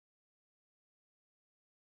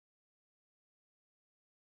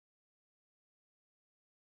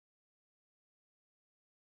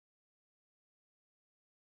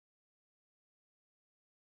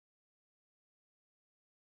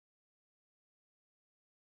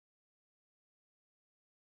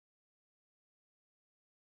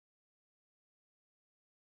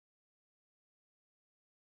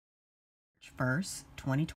1st,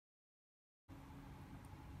 2020.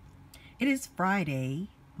 It is Friday,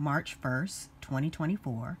 March 1st,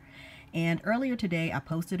 2024. And earlier today, I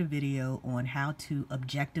posted a video on how to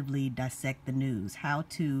objectively dissect the news, how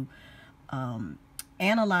to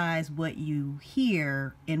analyze what you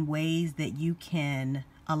hear in ways that you can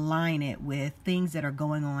align it with things that are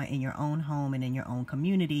going on in your own home and in your own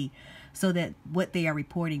community, so that what they are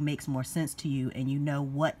reporting makes more sense to you and you know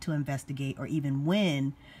what to investigate or even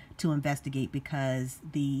when to investigate, because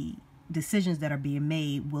the decisions that are being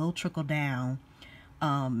made will trickle down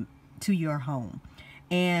to your home.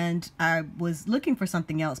 And I was looking for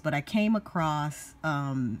something else, but I came across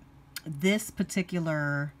this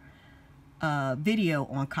particular video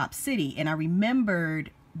on Cop City, and I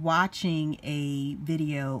remembered watching a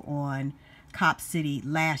video on Cop City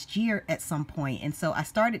last year at some point, and so I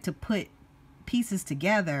started to put pieces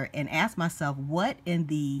together and ask myself, what in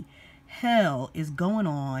the hell is going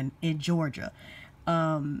on in Georgia?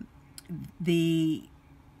 The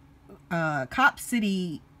Cop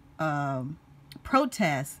City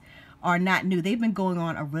protests are not new. They've been going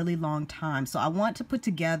on a really long time. So I want to put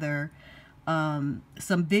together some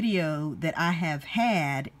video that I have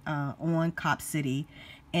had on Cop City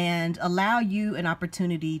and allow you an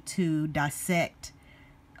opportunity to dissect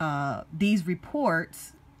these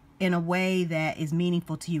reports in a way that is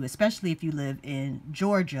meaningful to you, especially if you live in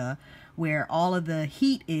Georgia, where all of the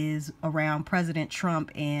heat is around President Trump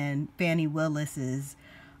and Fani Willis's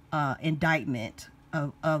indictment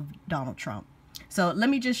of Donald Trump. So let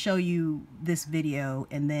me just show you this video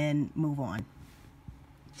and then move on.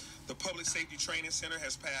 The Public Safety Training Center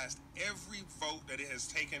has passed every vote that it has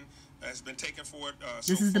been taken for it.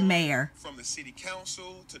 This is the mayor. From the City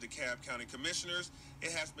Council to the DeKalb County Commissioners.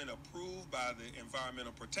 It has been approved by the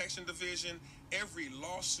Environmental Protection Division. Every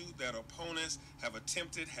lawsuit that opponents have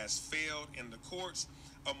attempted has failed in the courts.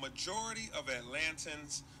 A majority of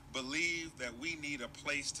Atlantans believe that we need a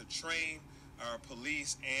place to train our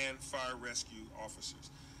police and fire rescue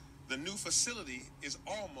officers. The new facility is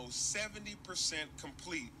almost 70%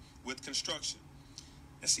 complete with construction.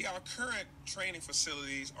 And see, our current training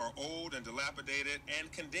facilities are old and dilapidated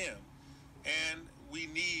and condemned, and we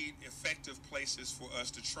need effective places for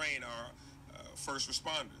us to train our first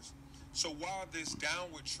responders. So while this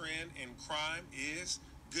downward trend in crime is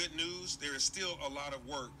good news, there is still a lot of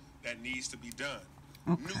work that needs to be done.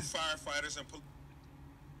 Okay. New firefighters and police.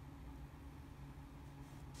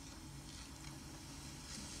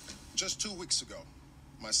 Just 2 weeks ago,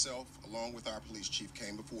 myself, along with our police chief,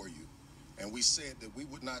 came before you, and we said that we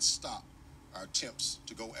would not stop our attempts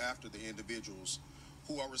to go after the individuals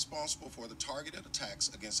who are responsible for the targeted attacks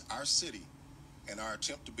against our city and our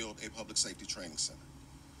attempt to build a public safety training center.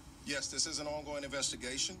 Yes, this is an ongoing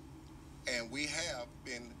investigation, and we have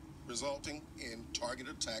been resulting in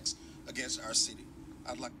targeted attacks against our city.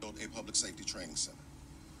 I'd like to build a public safety training center.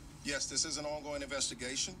 Yes, this is an ongoing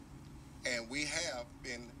investigation, and we have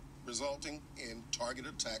been resulting in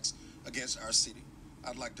targeted attacks against our city.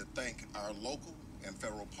 I'd like to thank our local and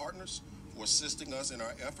federal partners for assisting us in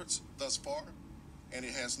our efforts thus far, and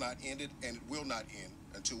it has not ended and it will not end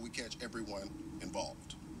until we catch everyone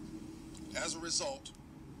involved. As a result,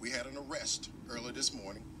 we had an arrest earlier this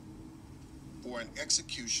morning for an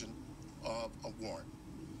execution of a warrant.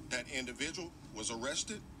 That individual was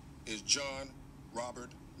arrested is John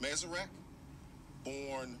Robert Mazarak,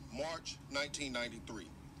 born March 1993.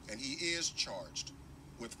 And he is charged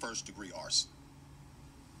with first-degree arson.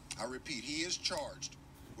 I repeat, he is charged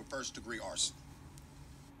with first-degree arson.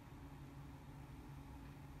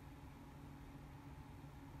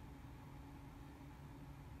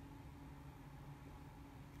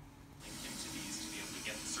 Into these to be able to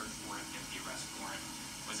get the search warrant, get the arrest warrant.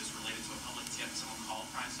 Was this related to a public tip someone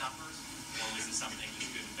called Crime Stoppers? Or was this something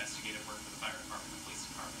just good investigative work for the fire department, the police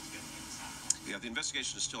department to be able to get this happen? Yeah, the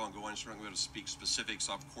investigation is still ongoing, so we're not going to be able to speak specifics.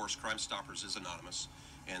 Of course, Crime Stoppers is anonymous,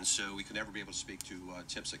 and so we can never be able to speak to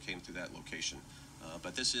tips that came through that location.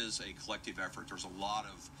 But this is a collective effort. There's a lot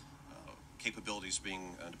of capabilities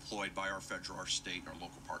being deployed by our federal, our state, and our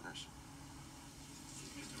local partners. Is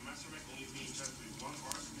Mr. Masaryk only being charged with one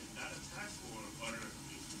arson in that attack, or other?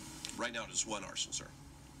 Right now, it is one arson, sir.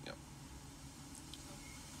 Yeah.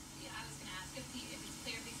 Yeah, I was going to ask if it's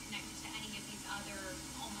clear if he's connected to any of these other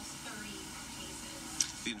almost 30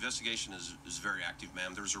 cases. The investigation is very active,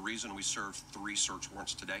 ma'am. There's a reason we served 3 search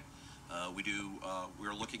warrants today.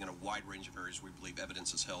 We're looking at a wide range of areas we believe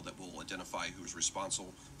evidence is held that will identify who is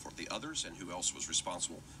responsible for the others and who else was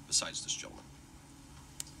responsible besides this gentleman.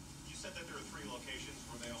 You said that there are 3 locations.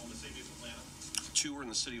 Were they all in the city of Atlanta? 2 were in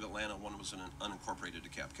the city of Atlanta. 1 was in an unincorporated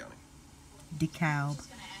DeKalb County. DeKalb. I was just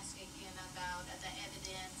going to ask again about the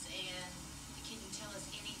evidence and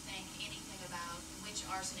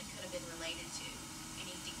arson it could have been related to?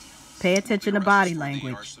 Any details? Pay attention to We body arrested for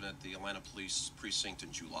language. the arson at the Atlanta Police Precinct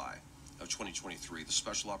in July of 2023. The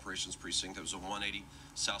Special Operations Precinct, that was a 180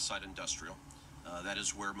 Southside Industrial. That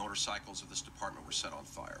is where motorcycles of this department were set on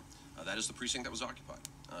fire. That is the precinct that was occupied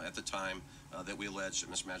at the time that we allege that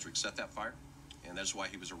Ms. Madrick set that fire, and that is why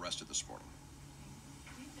he was arrested this morning.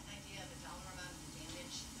 Do you have an idea of the dollar amount of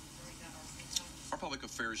damage during that arson? Our Public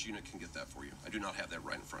Affairs unit can get that for you. I do not have that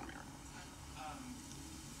right in front of me right now.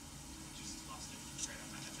 Just lost it right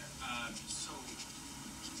on my head there. So,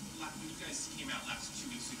 when you guys came out last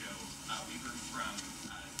 2 weeks ago, we heard from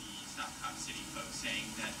the Stop Cop City folks saying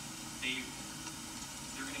that they're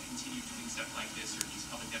going to continue doing stuff like this or these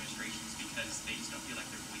public demonstrations because they just don't feel like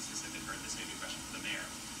their voices have been heard. This may be a question for the mayor.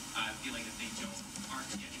 Feeling that they aren't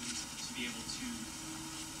getting to be able to.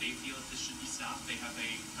 They feel that this should be stopped. They have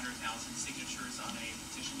 100,000 signatures on a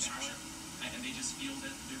petition ballot, and they just feel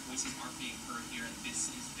that their voices aren't being heard here, and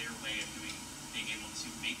this is their way of being able to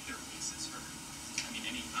make their voices heard. I mean,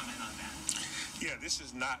 any comment on that? Yeah, this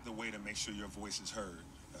is not the way to make sure your voice is heard.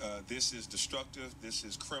 This is destructive, this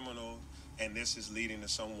is criminal, and this is leading to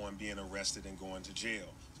someone being arrested and going to jail.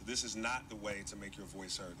 So this is not the way to make your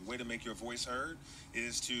voice heard. The way to make your voice heard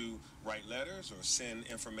is to write letters or send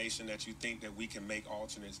information that you think that we can make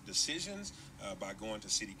alternate decisions by going to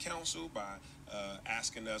city council, by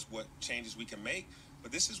asking us what changes we can make.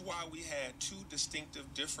 But this is why we had two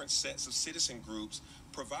distinctive different sets of citizen groups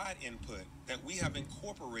provide input that we have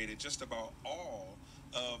incorporated just about all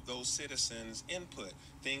of those citizens' input.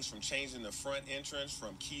 Things from changing the front entrance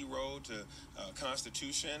from Key Road to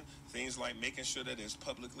Constitution, things like making sure that there's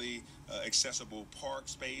publicly accessible park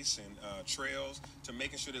space and trails, to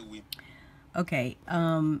making sure that we... Okay,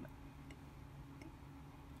 are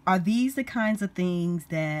these the kinds of things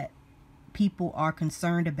that people are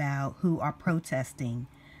concerned about who are protesting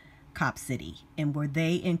Cop City? And were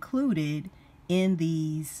they included in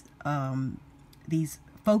these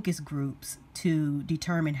focus groups to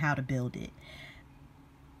determine how to build it?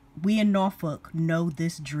 We in Norfolk know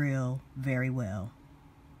this drill very well.